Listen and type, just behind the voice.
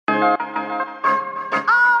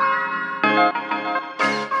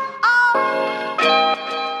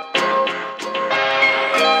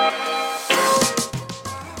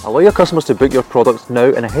Allow your customers to book your products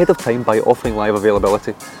now and ahead of time by offering live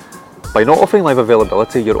availability. By not offering live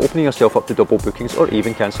availability, you're opening yourself up to double bookings or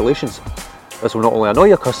even cancellations. This will not only annoy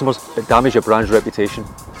your customers, but damage your brand's reputation.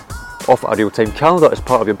 Offer a real-time calendar as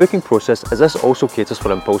part of your booking process, as this also caters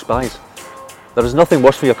for impulse buys. There is nothing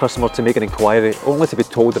worse for your customer to make an inquiry only to be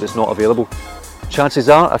told that it's not available. Chances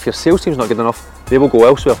are, if your sales team's not good enough, they will go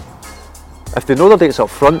elsewhere. If they know their dates up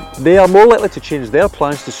front, they are more likely to change their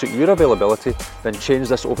plans to suit your availability than change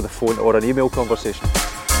this over the phone or an email conversation.